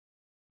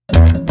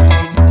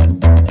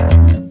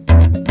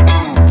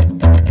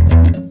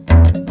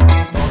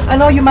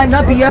know you might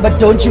not be here, but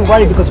don't you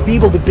worry, because we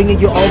will be bringing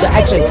you all the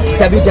action.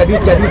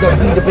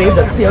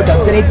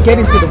 www.bethebrave.co.za. Get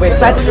into the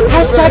website.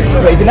 Hashtag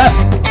brave enough.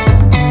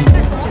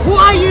 Who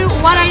are you?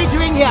 What are you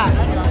doing here?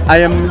 I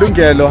am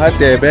Lungelo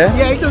Hadebe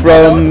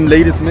from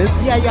Ladysmith.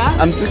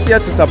 I'm just here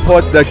to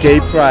support the gay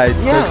pride.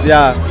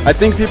 I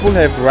think people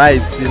have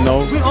rights, you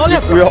know. We all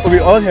have rights. We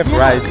all have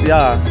rights,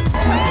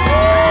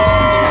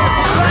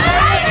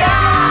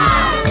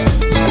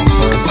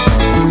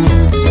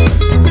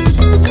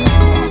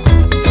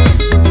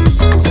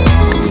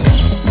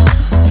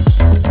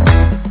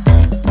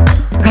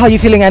 How are you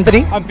feeling,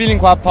 Anthony? I'm feeling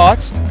quite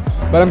parched,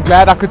 but I'm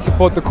glad I could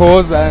support the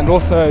cause and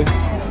also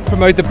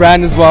promote the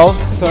brand as well.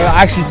 So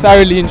I actually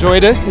thoroughly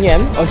enjoyed it. I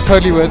was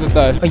totally worth it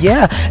though.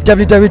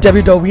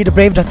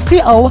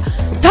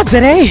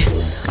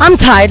 www.wethebrave.co.za. I'm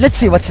tired. Let's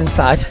see what's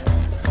inside.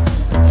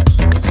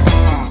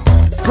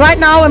 Right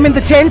now I'm in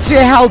the tent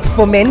to health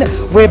for men,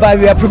 whereby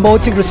we are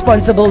promoting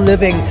responsible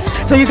living.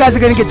 So you guys are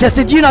going to get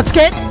tested. You're not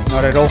scared?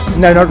 Not at all.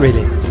 No, not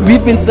really.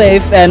 We've been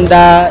safe, and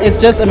it's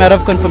just a matter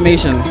of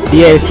confirmation.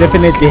 Yes,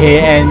 definitely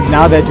here, and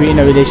now that we're in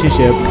a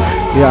relationship,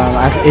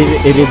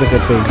 it is a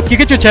good thing. You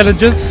get your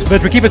challenges,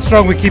 but we keep it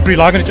strong, we keep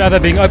relying on each other,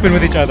 being open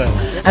with each other.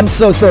 I'm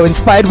so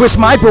inspired. Wish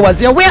my bro was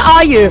here. Where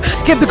are you?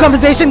 Keep the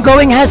conversation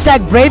going.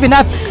 Hashtag brave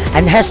enough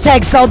and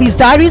hashtag Selby's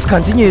Diaries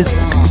continues.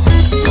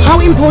 How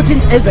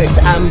important is it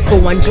for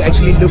one to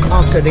actually look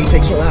after their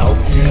sexual health?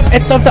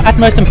 It's of the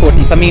utmost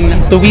importance. I mean,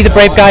 the We the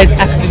Brave guy is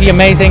absolutely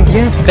amazing.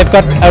 They've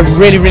got a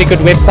really good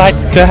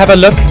website. Go have a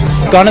look.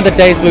 Gone are the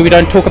days where we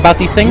don't talk about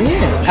these things.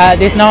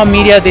 There's now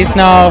media, there's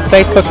now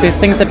Facebook, there's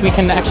things that we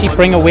can actually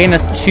bring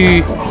awareness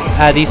to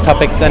these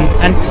topics, and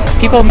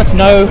people must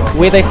know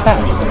where they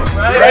stand.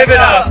 Brave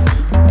enough!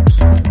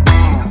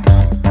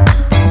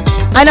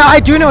 I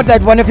do know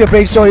that one of your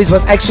brave stories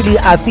was actually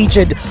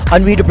featured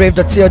on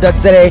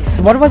wethebrave.co.za.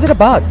 What was it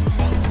about?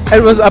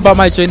 It was about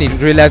my journey,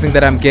 realizing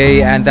that I'm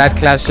gay and that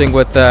clashing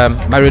with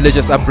my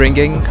religious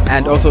upbringing,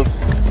 and also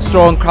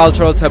strong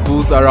cultural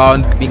taboos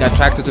around being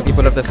attracted to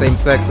people of the same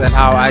sex, and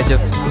how I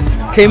just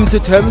came to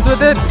terms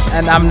with it,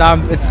 and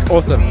it's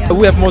awesome.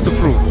 We have more to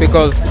prove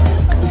because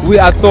we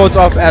are thought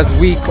of as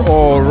weak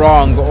or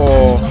wrong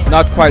or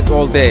not quite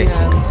all there.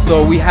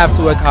 So we have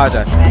to work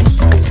harder.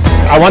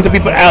 I want the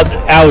people out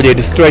there,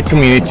 the straight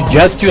community,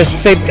 just to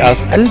accept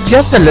us, and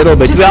just a little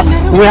bit. We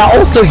are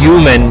also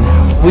human.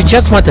 We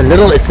just want a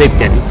little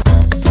acceptance.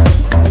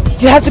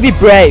 You have to be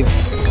brave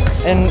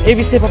in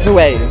every step of the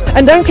way,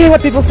 and don't care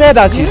what people say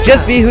about you.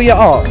 Just be who you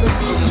are.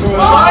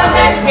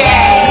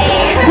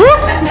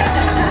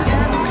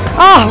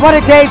 What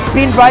a day it's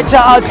been right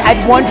here out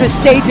at Wanderers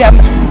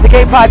Stadium. The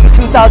Gay Pride for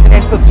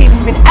 2015.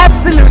 It's been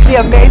absolutely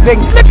amazing.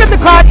 Look at the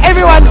crowd.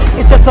 Everyone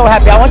is just so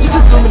happy. I want you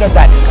to zoom in on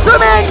that. Zoom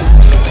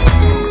in!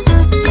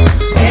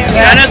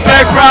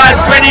 Johannesburg Pride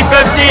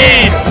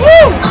 2015!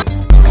 Woo!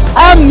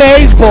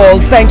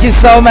 Amazeballs. Thank you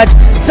so much.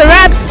 It's a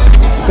wrap.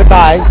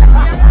 Goodbye.